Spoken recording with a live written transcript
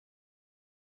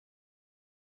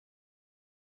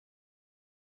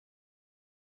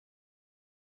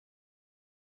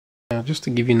Now, just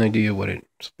to give you an idea what it's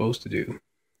supposed to do,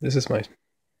 this is my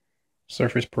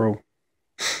Surface Pro.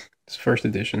 It's first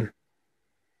edition.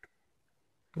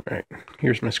 Alright,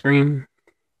 here's my screen.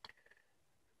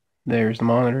 There's the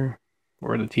monitor,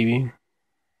 or the TV.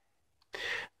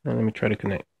 Now let me try to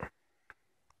connect.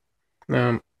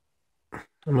 Now,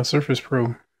 on my Surface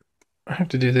Pro, I have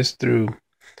to do this through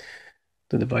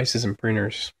the devices and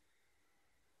printers.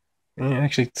 And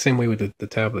actually, the same way with the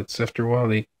tablets. After a while,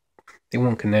 they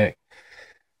won't connect.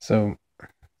 So,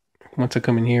 once I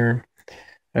come in here,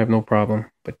 I have no problem.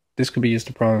 But this could be just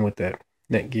a problem with that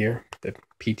Netgear, the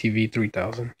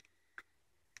PTV3000.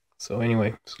 So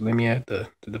anyway, so let me add the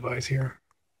device here.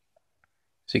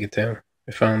 So you can tell,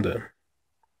 I found the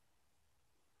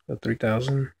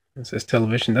 3000. It says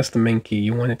television. That's the main key.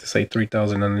 You want it to say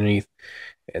 3000 underneath,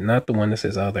 and not the one that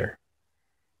says other.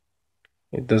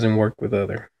 It doesn't work with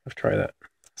other. I've tried that.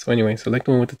 So anyway, select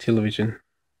the one with the television.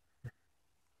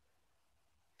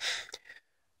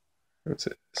 It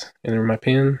says enter my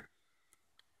pin.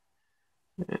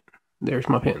 There's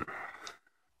my pin.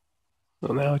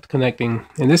 So now it's connecting.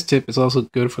 And this tip is also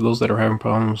good for those that are having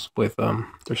problems with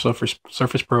their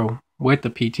Surface Pro with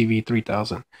the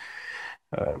PTV3000.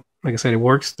 Like I said, it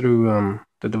works through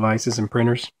the devices and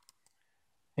printers,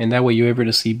 and that way you're able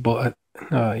to see both.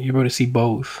 You're able to see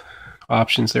both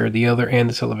options there, the other and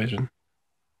the television.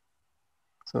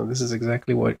 So this is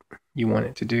exactly what you want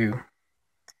it to do.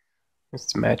 It's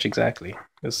to match exactly.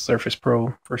 This Surface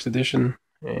Pro first edition,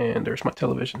 and there's my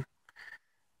television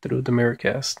through the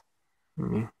Miracast.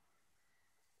 Let me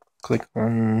click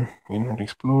on Internet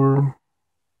Explorer.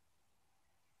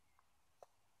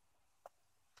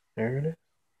 There it is.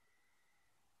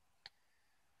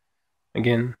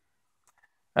 Again,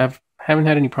 I haven't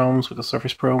had any problems with the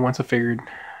Surface Pro once I figured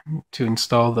to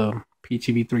install the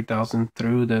PTV3000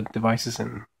 through the devices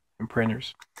and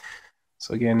printers.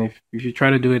 So again, if you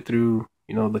try to do it through,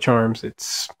 the charms,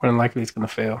 it's more than likely it's going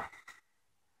to fail.